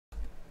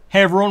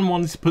Hey everyone,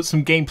 wanted to put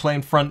some gameplay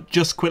in front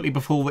just quickly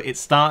before it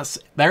starts.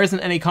 There isn't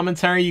any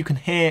commentary. You can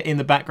hear in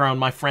the background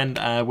my friend,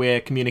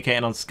 we're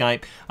communicating on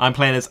Skype. I'm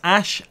playing as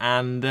Ash,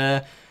 and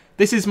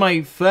this is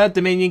my third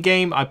Dominion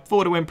game. I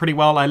thought it went pretty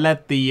well. I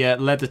led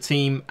the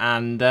team,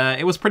 and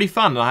it was pretty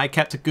fun. I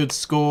kept a good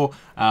score.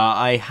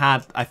 I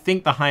had, I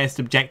think, the highest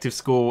objective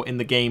score in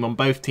the game on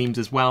both teams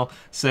as well.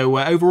 So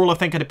overall, I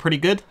think I did pretty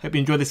good. Hope you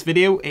enjoyed this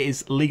video. It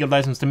is League of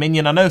Legends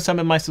Dominion. I know some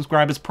of my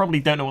subscribers probably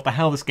don't know what the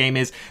hell this game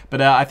is, but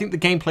I think the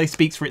gameplay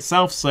speaks for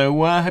itself.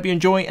 So hope you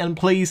enjoy, and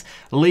please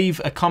leave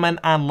a comment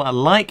and a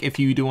like if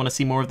you do want to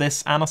see more of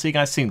this. And I'll see you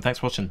guys soon. Thanks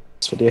for watching.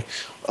 This video.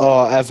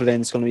 Oh,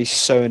 Evelyn's going to be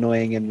so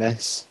annoying in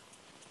this.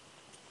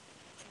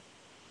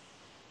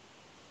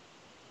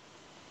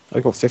 I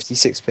got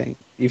 56 ping.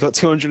 You've got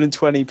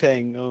 220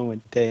 ping. Oh my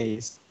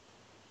days.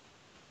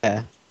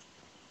 Yeah.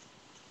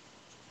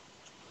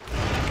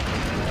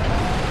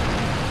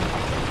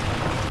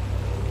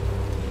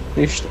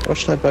 What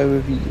should I buy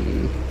with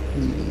you?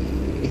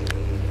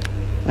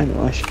 I know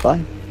what I should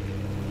buy.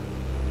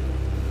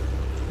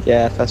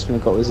 Yeah, first thing I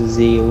got was a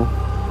Zeal.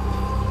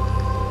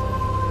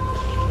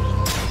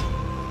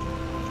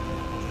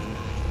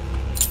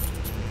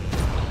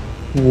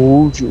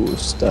 Wojo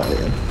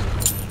style.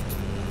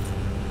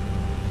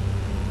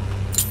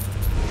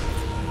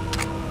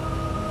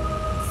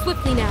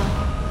 Swiftly now.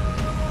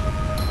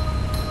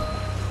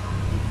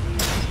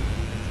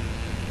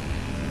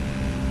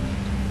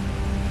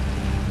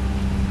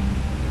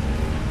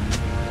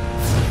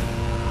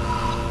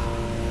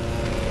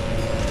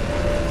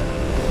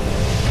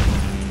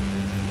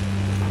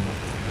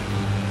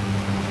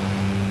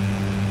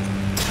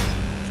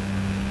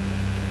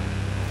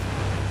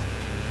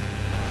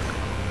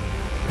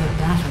 The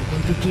battle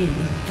will begin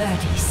in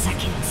 30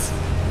 seconds.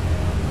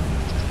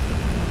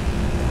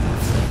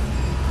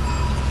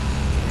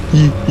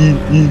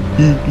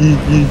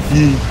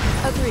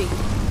 Agreed.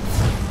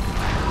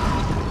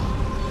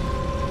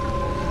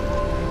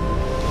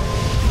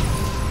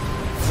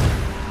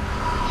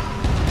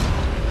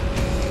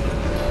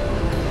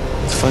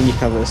 It's fun you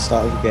have at the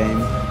start of the game.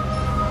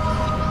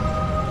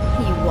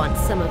 You want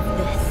some of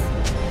this?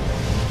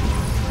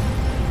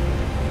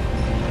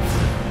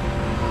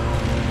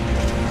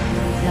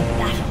 The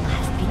battle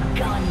has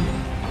begun.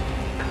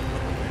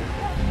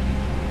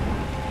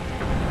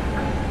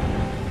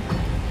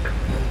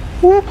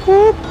 Whoop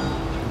whoop.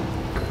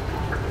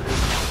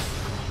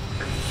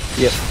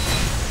 Yep.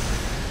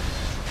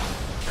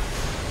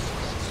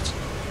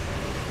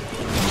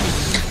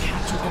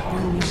 Capture the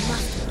boom.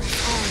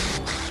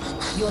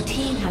 Your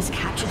team has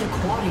captured a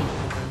quarry.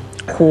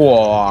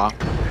 Cool.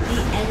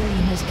 The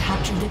enemy has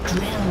captured a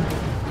drill.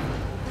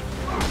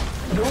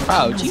 Your team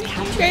Oh, do has you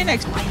captured gain a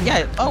XP? diamond.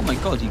 Yeah, oh my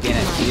god, you gain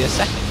XP a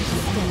second. The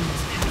enemy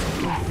has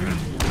captured a drill.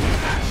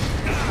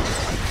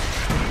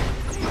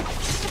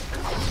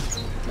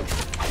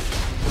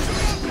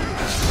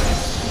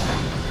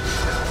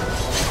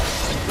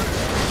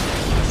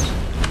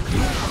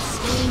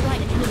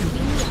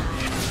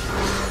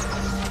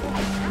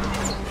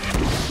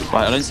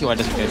 Right, I don't see why it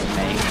doesn't go for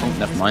me. Oh,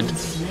 never mind.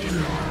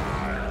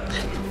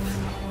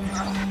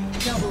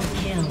 Double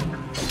kill.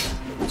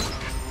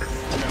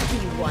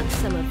 You want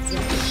some of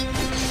this?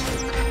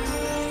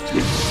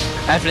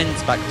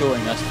 Evelyn's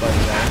backdooring us, by the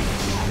way.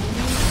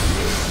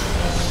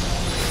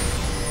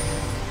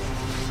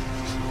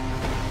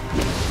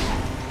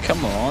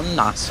 Come on,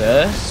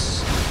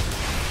 Nasus.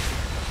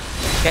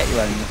 Get you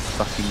out in the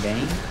fucking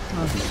game.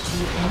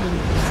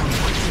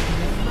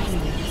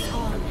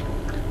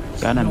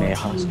 The enemy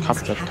has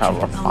captured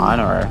Tower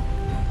Refinery.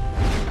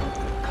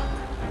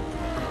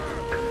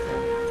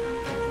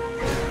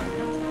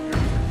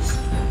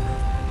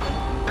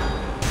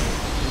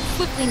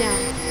 Swiftly now.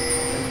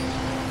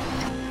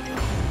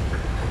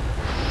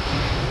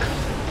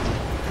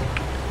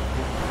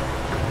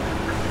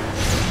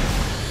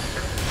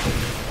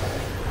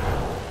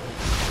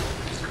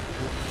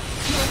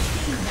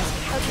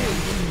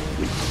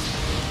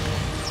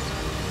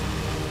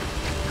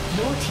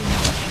 Your team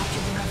has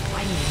captured a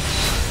refinery.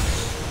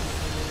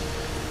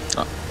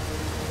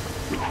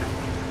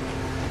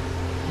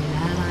 An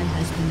ally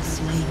has been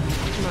slain.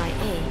 My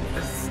aim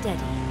is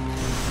steady.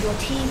 Your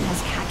team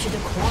has captured a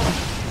quarry.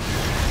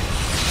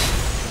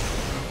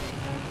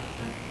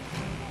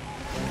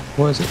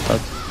 What is it,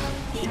 bud?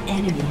 The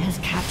enemy has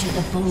captured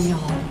the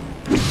boneyard.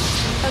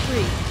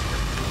 Agreed.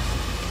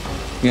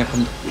 Yeah,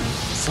 come.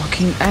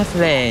 Fucking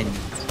Evelyn!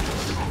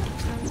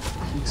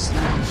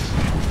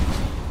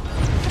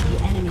 The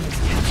enemy has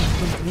captured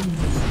the green.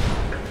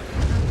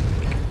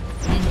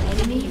 An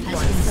enemy has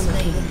Want been some of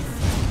slain. this?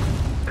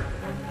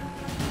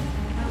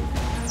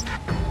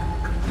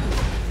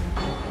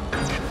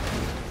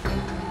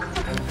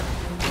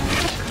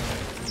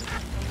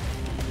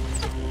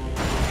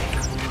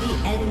 The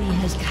enemy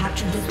has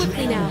captured the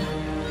Swiftly drill. now.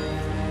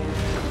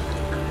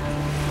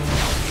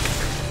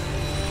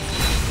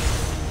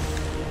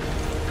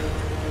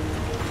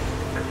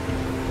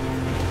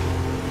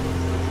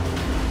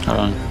 Hold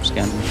on, I'm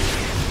scanning. We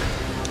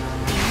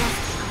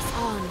must press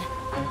on.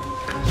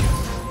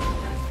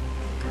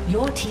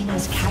 Your team team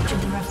has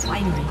captured the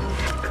refinery.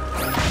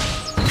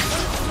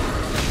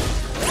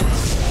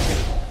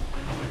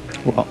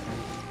 What?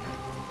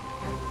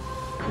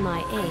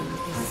 My aim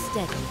is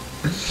steady.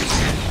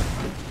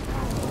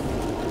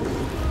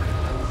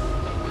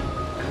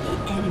 The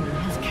enemy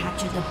has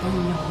captured the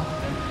boneyard.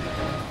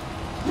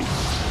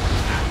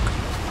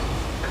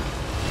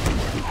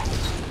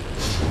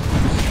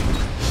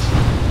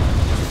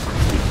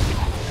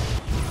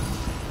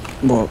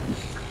 What?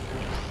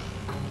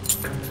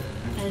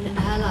 An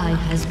ally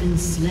has been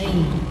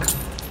slain.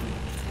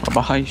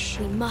 Rabahish.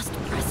 We must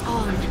press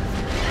on.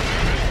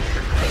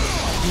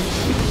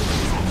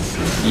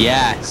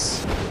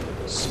 Yes.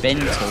 Spin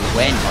to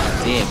win,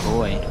 my dear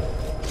boy.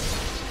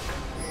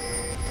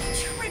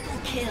 Triple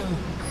kill.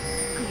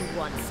 You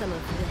want some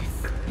of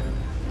this?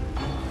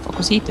 What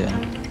was he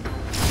doing?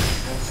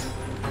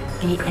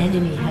 The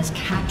enemy has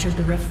captured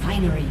the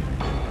refinery.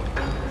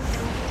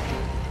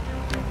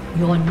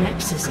 Your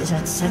nexus is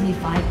at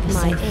 75%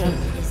 My aim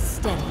health. is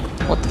steady.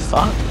 What the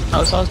fuck? How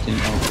was I doing?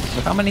 Oh,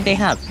 look how many they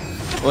have.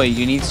 Oi,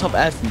 you need to stop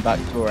effing back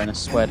door and I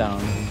swear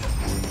down.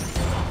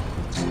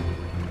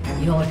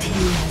 Your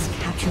team has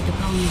captured the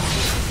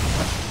boneyard.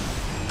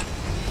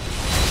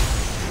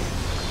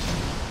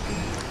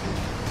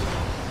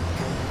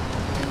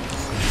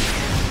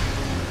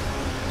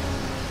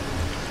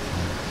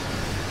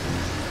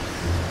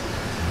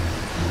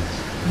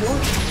 Your team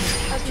has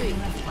captured the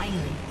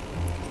refinery.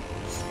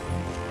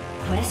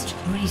 Quest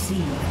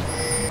received.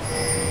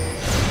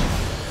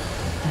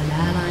 An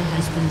ally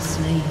has been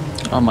slain.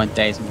 Oh my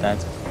days, I'm dead.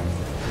 An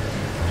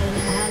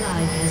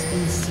ally has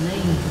been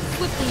slain.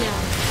 Swiftly now.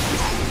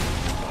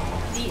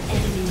 The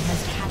enemy has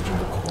captured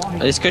the quarry.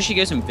 It's because she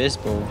goes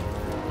invisible.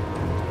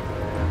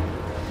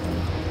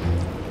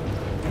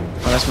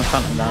 Oh, that's my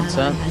Phantom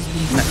Dancer.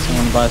 Next time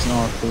one buys an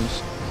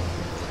Oracles.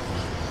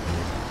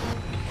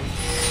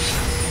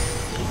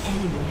 The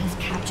enemy has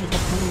captured the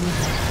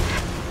boneyard.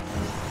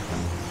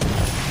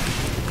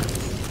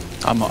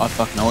 I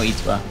fucking know what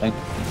he's worth, I think.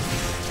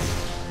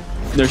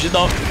 There's your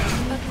dog.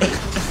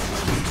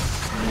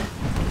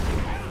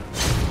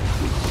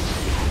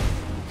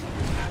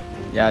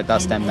 Yeah,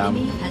 that's them An down.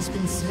 enemy has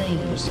been slain.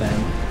 Just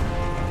saying.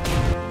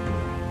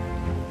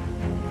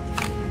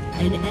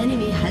 An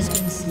enemy has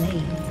been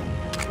slain.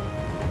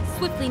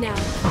 Swiftly now.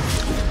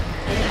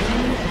 An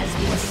enemy has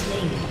been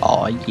slain.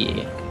 Oh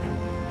yeah.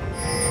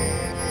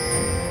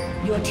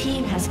 Your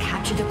team has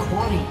captured a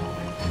quarry.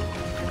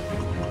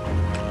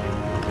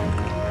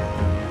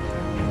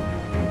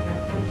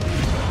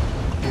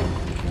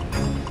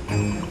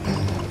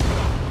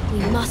 We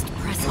must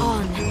press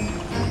on.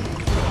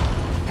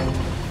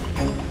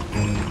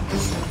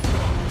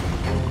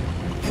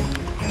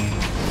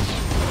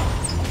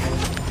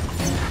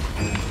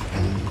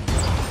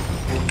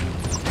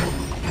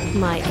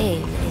 My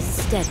aim is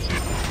steady.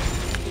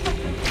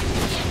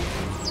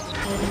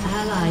 An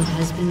ally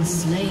has been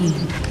slain.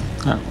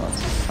 Oh, well,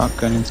 fuck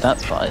going into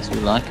that fight as we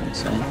like him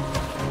saying.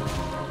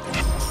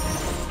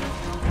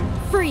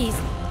 Freeze!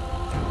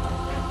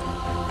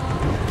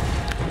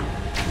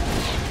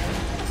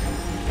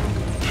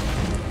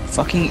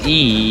 Fucking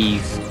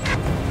Eve.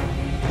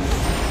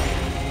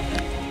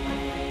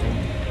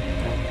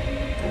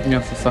 You know,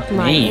 for fucking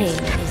My aim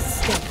Eve. is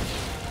steady.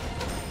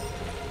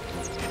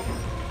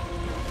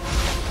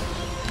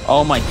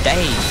 Oh my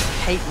days.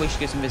 Hate where she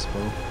goes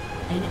invisible.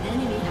 An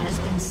enemy has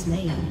been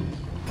slain.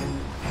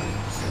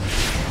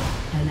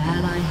 An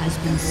ally has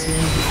been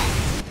slain.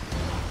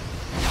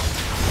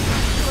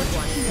 Your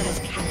team has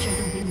captured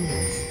the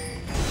windmill.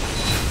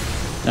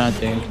 Nah, The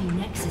dude. enemy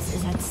nexus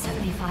is at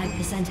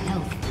 75%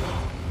 health.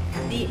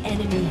 The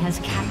enemy has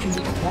captured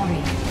the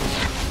quarry.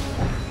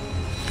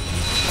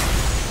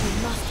 We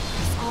must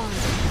press on.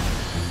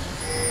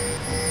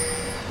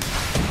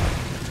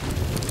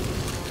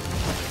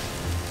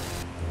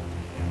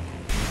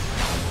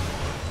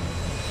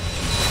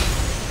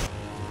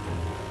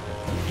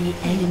 The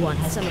enemy Want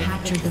has some of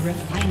captured this? the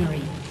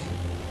refinery.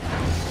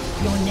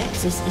 Your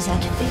nexus is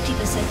at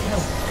 50%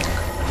 health.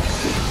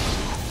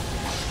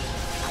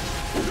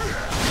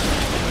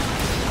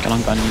 Get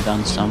on, gun you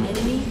down some. The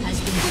enemy has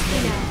been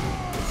slain.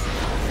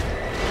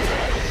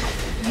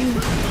 You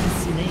have been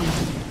slain.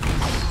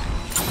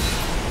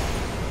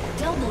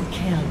 Double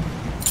kill.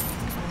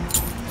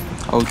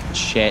 Oh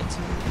shit.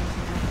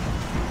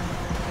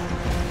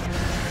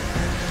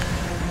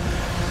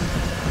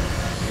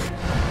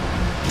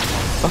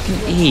 Fucking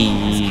Your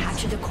team Eve. has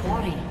captured the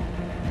quarry.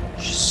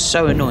 She's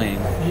so annoying.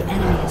 The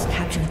enemy has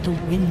captured the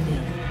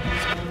windmill.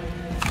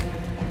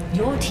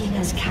 Your team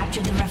has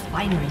captured the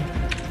refinery.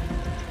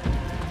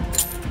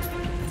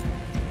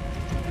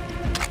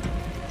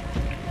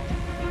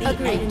 The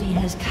Agreed. enemy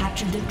has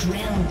captured the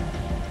drill.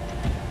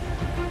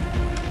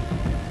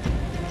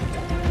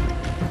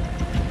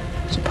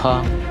 It's a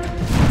par.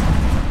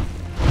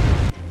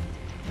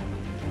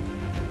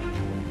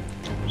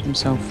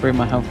 Himself through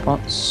my health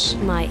pots.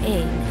 My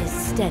aim is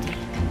steady.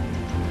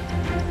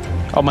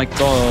 Oh my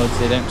god,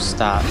 they don't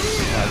stack.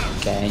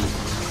 Okay. The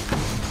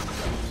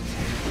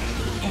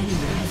enemy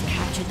has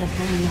captured the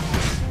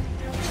boneyard.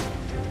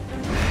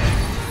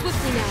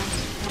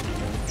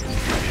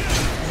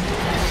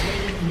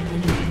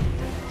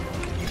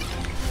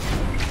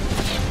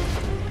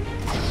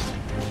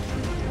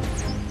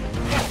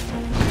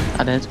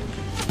 I did.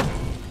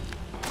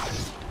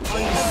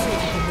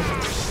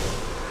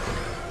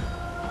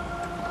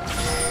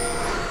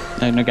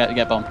 No,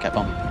 get bomb, get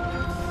bomb.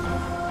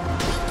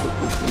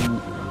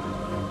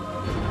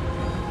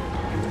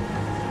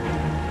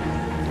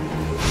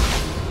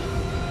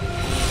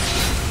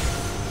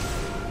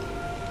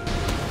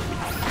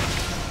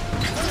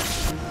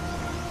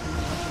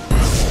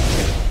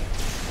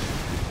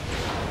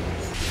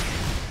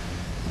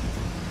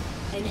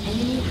 An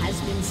enemy has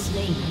been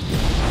slain.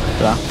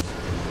 Blah.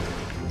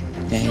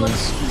 Yeah, Your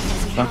he's team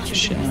has fuck captured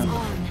shit the up.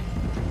 arm.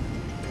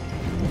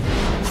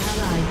 An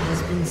ally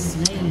has been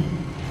slain.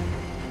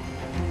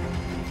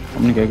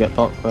 I'm gonna go get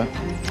bot quick.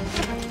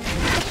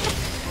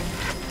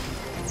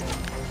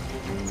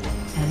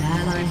 An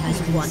ally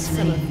has been Want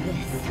some of slain. this?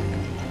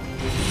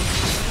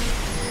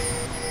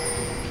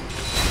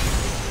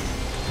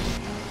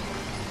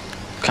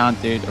 Can't,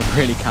 dude. I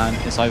really can't.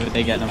 It's either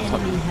they get them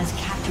top. Enemy has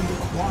captured the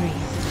quarry.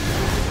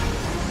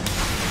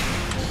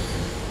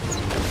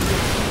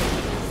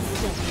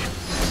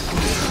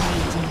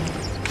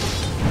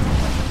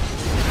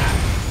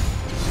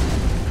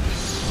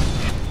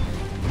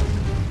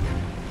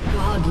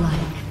 Godlike.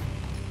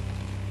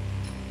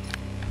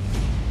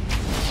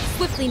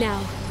 Swiftly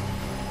now.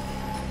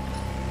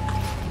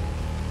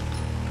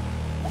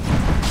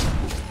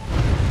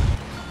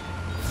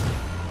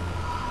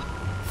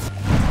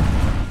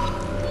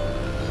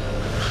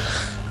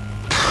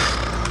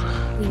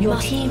 We Your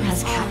must team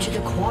has press on. captured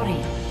the quarry.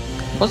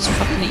 What's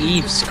fucking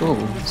Eve's score?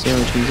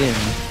 020.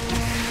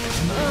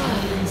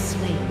 Been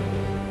slain.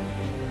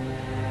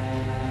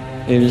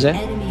 Who is it?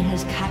 Enemy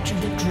has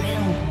captured the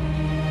drill.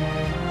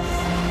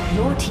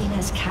 Your team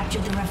has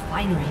captured the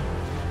refinery.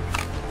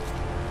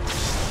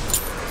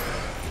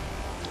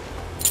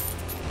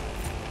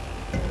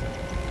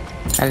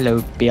 Hello,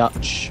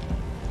 biatch.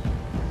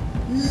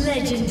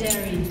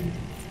 Legendary.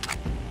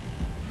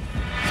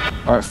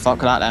 Alright, fuck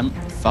that then.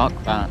 Fuck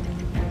that.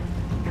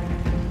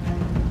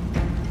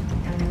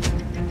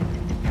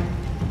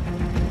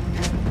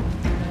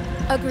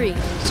 Agreed.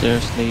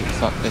 Seriously,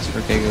 fuck this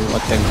for giggle. I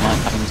don't like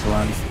having to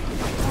run.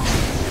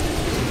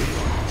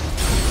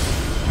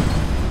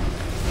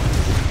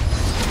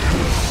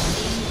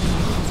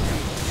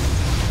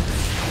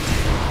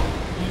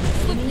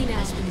 An enemy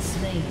has been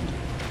slain.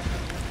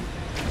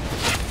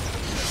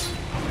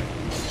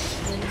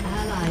 An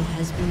ally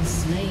has been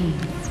slain.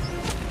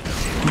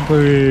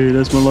 Hey,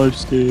 that's my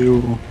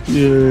lifestyle.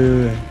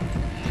 Yeah.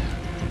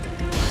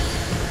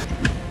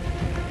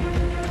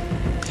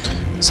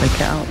 So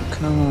get out the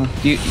car.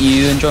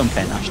 You enjoying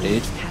playing Ash,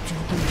 dude? Captured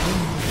the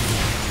drill.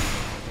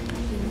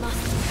 We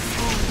must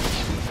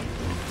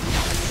press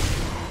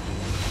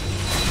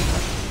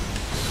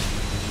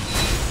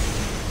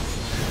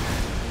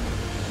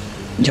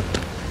Yep.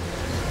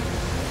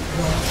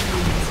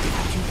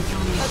 Captured the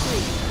on. drill.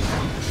 Agreed.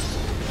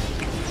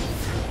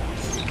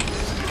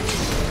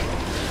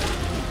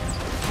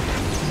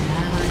 An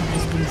ally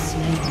has been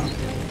slain.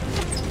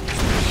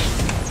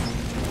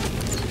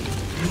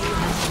 You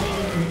have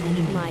slain an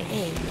enemy. My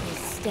aim is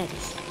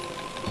steady.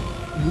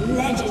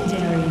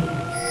 Legendary.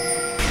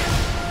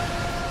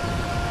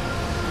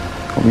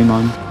 Call me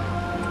mine.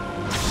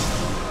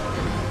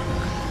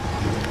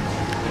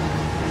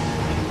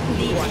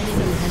 The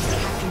enemy has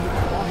captured the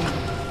quarry.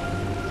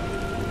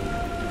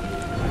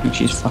 I think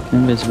she's fucking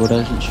invisible,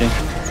 doesn't she?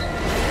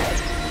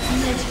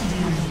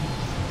 Legendary.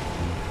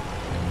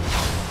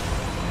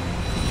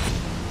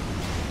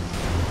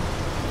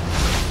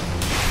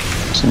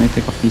 So let me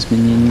pick off these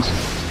minions.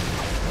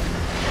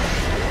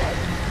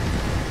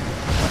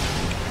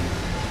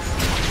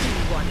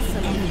 The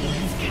enemy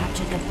has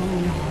captured the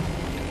bone.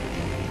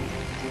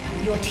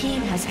 Your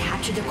team has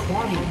captured the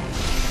quarry.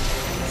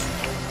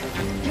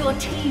 Your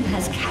team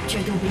has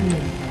captured the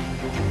windmill.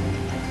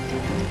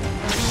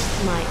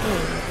 My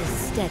aim is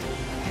steady.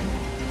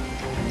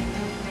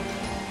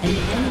 An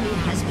enemy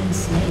has been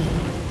slain.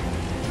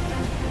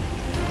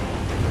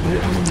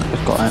 Your enemy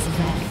I've got has it.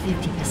 about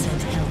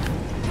 50% health.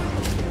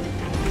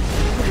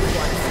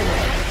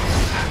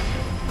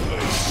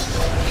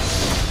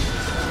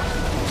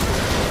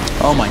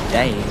 Oh my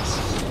days.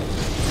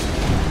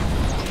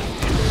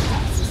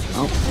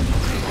 Oh.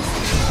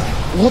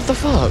 What the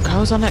fuck?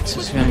 How is our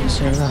Nexus going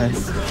so low? An ally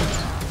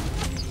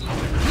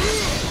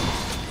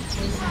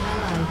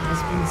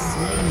has been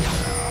slain.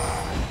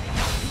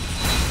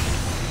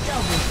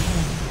 Double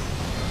kill.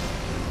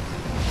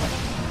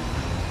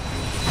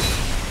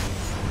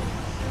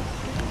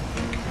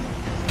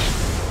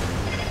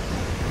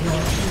 Your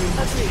team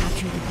has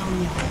captured the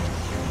boneyard.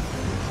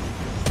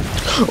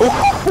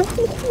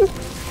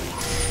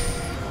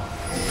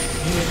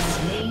 They have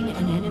slain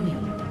an enemy.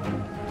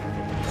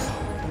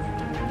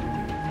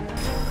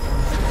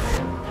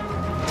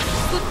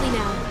 Quickly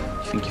now.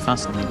 You think you're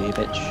faster than me, do you,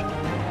 bitch?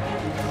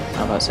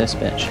 How about this,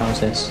 bitch? How's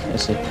this?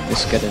 This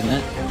is good, isn't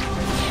it?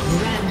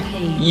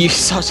 Rampage. You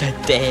such a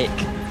dick.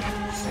 We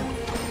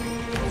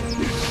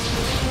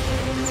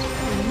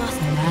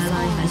must An press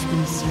ally on. has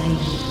been slain.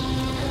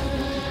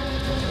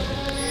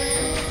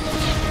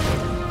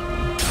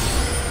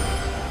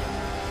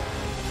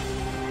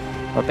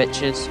 Our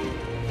bitches.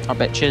 Our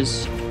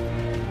bitches.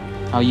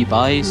 How you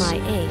buys? My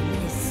aim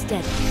is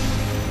steady.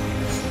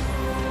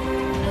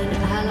 An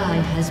ally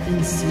has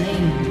been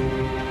slain.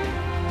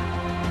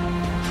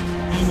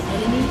 An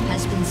enemy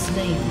has been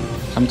slain.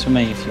 Come to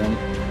me if you want.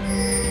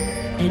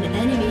 An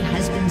enemy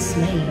has been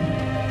slain.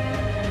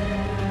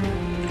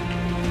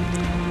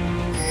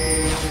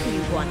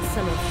 You want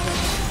some of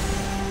this?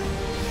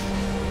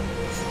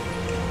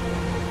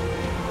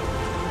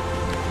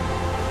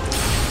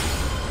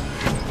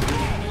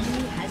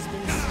 Enemy has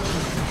been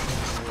slain.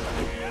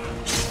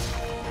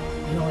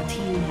 Your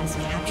team has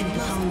captured the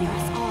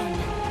boneyard.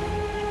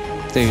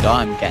 Dude,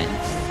 I'm getting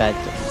fed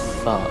the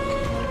fuck.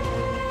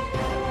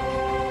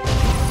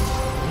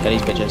 Get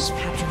these bitches.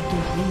 Captured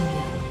the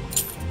windmill.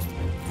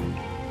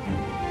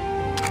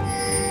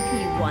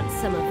 You want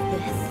some of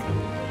this?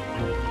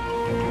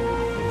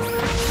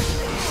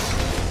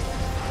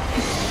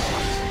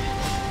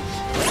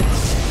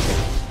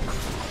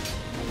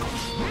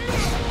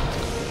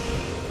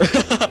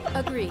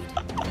 Agreed. An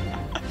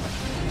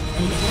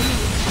enemy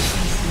has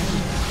been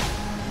slain.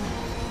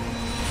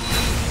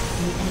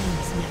 The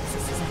enemy's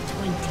nexus is at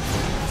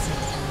 20%.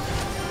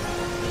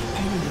 The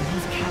enemy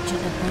has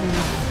captured the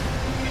boneyard.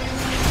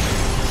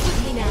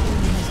 Quickly now.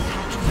 Has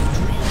captured the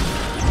drill.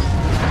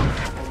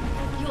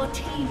 Your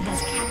team has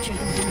captured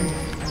the drill.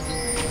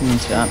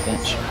 Into that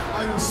bitch.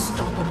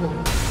 Unstoppable.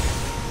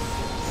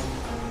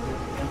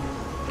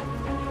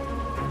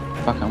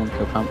 Fuck, I want to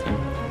kill Pumpkin.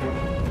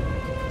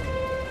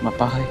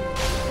 Bye.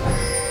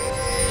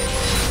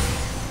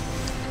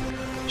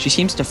 She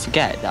seems to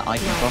forget that I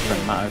can drop her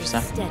in a matter of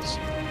seconds.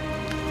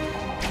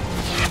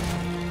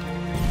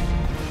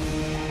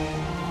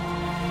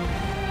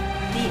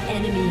 The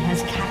enemy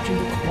has captured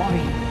the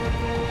quarry. An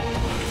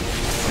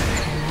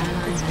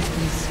ally has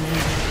been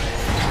slain.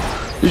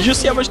 Did you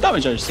just see how much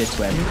damage I just did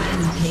to him?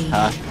 Rampage.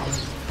 Huh?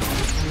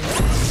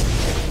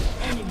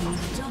 Enemy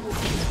double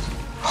kill.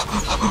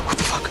 What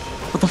the fuck?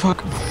 What the fuck?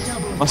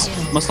 Double Must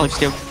kill. life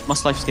steal.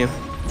 Must life steal.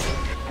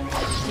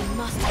 You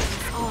must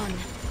press on.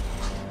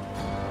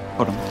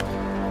 Hold on.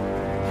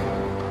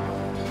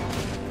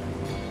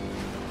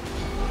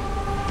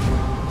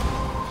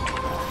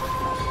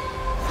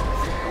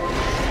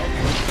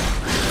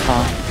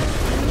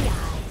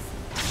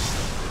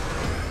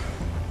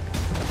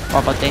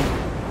 What about them?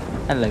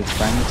 Hello,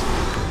 friend.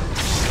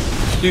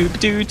 Do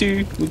do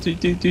do do do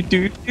do do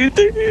do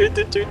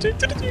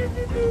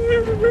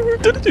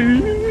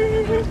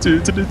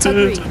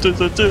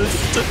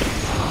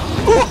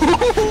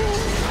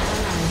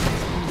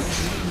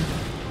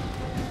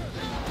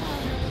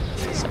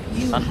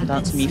Fun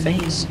dance me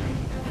face.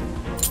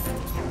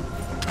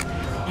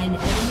 An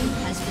enemy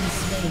has been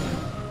slain.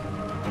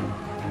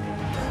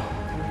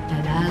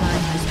 An ally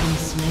has been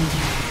slain.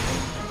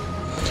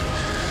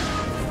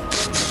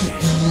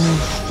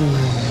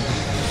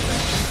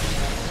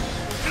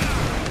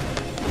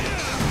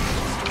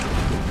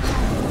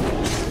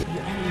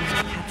 The enemy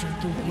has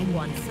captured the windmill.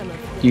 Want some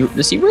of this?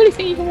 Does he really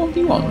think he can Your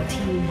 1v1?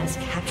 team has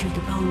captured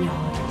the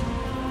boneyard.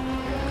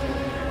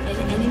 An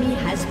enemy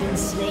has been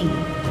slain.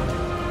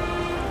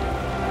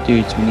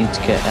 Dudes, we need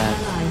to get An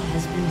ally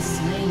has been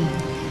slain.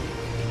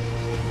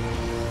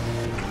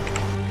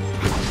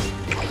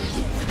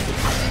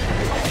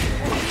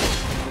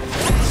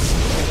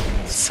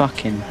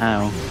 fucking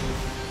hell. The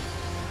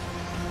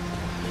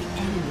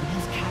enemy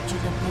has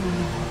captured the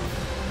boneyard.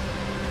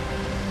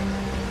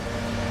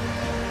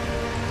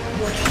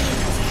 Your team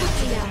has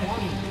captured the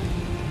quarry.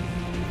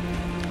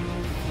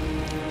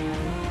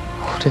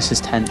 This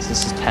is tense,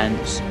 this is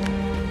tense.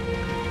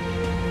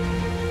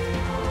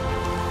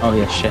 Oh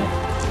yeah, shit. You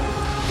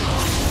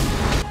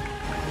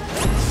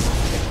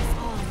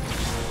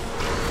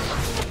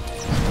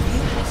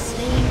have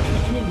slain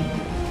an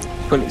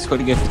enemy. It's got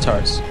to go for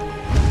turrets.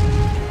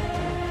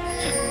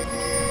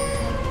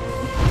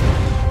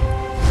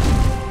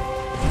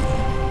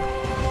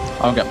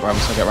 I'll get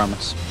Rammus, I'll get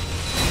Rammus.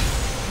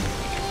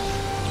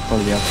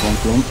 Probably the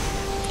other one.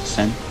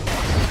 Same.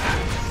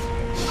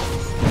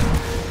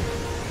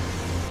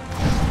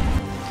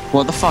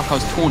 What the fuck? I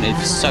was taunted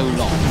for so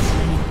long.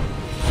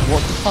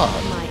 What the fuck?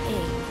 My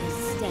aim is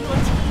steady.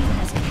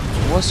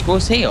 What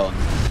score's he on?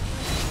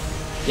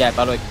 Yeah,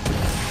 by the way.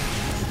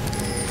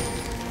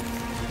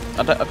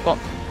 I've got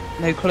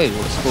no clue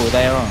what score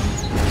they are on.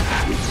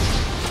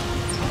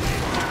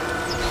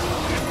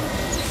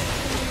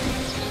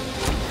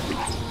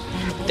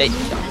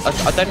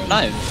 I don't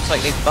know. It's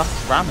like they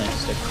buffed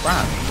Rammus to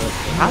crap. What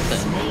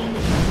happened?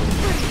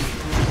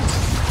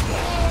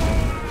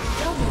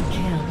 Double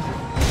kill.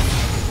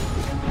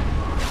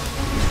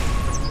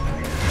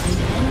 An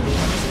enemy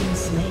has been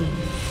slain.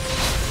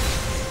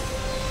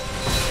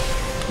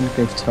 I'm gonna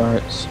go for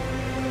turrets.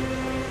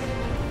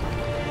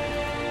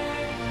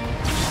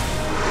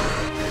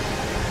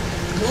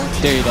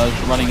 Dude, I was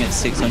running at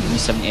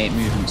 678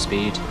 movement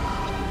speed.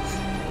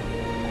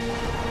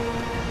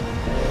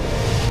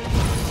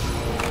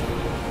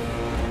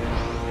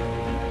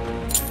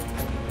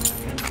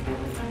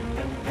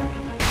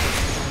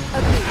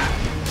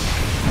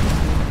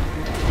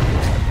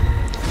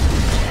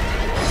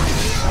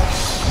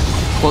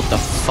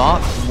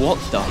 What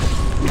the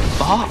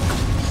fuck?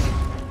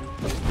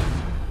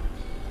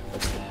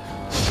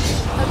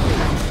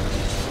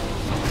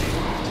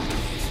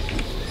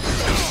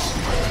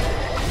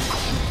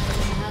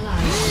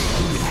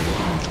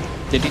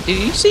 Did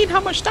you see how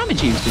much damage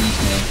he was doing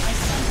to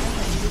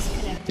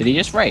me? Did he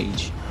just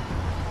rage?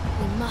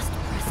 We must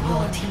press Your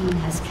on. team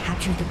has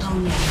captured the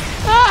boneyard.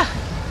 Ah!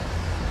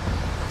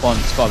 Come on,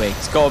 it's gotta be.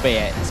 It's gotta be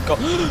it. It's got.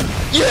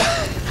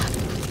 Yeah!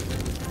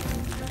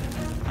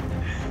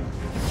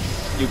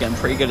 You're getting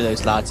pretty good at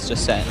those lads.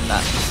 Just saying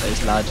that.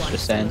 Those lads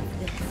just saying.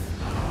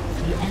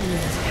 The enemy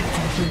has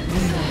captured the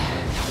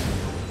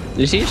boneyard.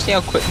 Did you see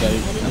how quick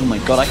though? Oh my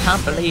god, I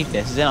can't believe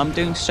this. As in, I'm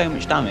doing so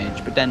much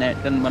damage, but then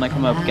when I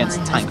come up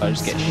against a tank, I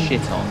just get shit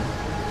on.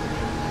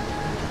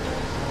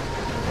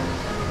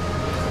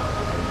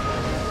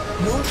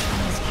 Your team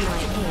has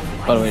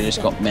captured By the way, they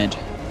just got mid.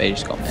 They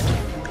just got mid.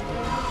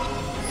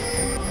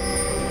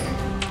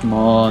 Come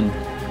on.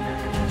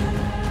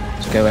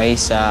 Let's go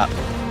ASAP.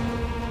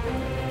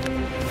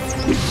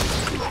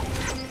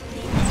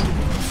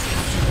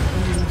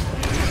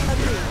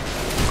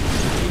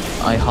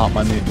 I heart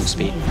my movement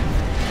speed.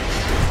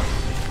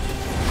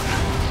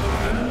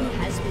 enemy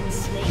has been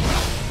slain.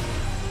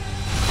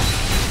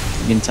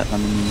 You can tap my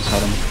minions,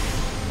 hold on.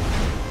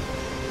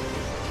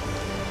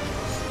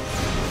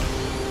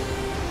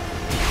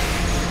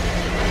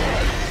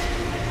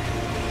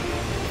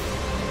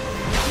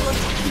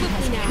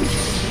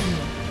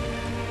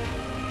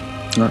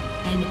 Right.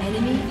 An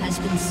enemy has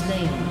been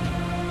slain.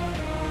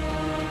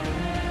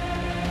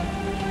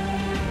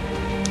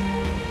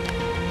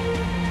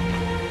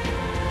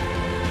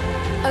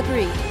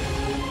 Agreed.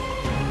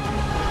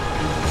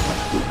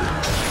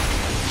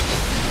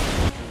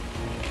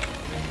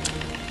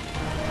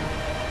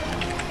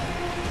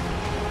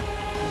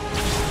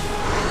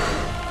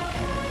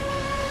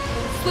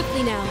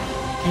 Swiftly now.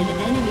 An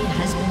enemy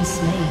has been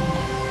slain.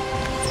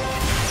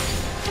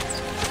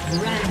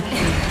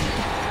 Rampage.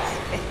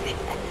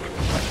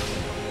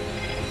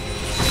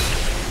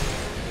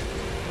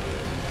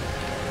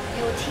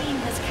 Your team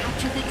has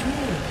captured the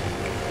jewel.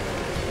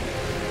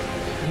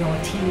 Your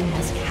team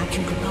has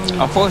captured the gold.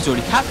 I thought it was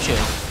already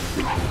captured.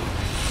 An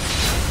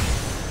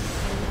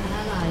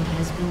ally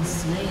has been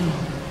slain.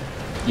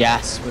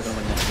 Yes, we're gonna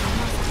win this.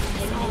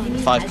 An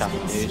enemy 5 has cap,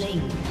 been dude.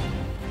 slain.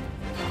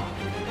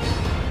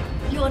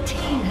 Your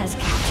team has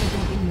captured the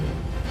win.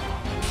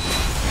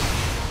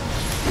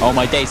 Oh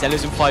my days, they're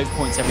losing 5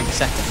 points every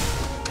second.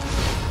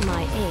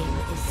 My aim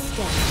is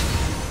steady.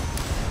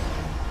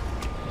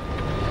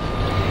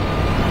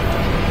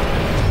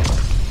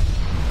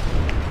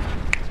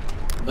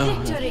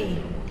 Victory!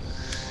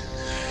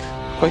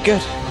 Quite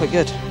good, quite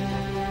good.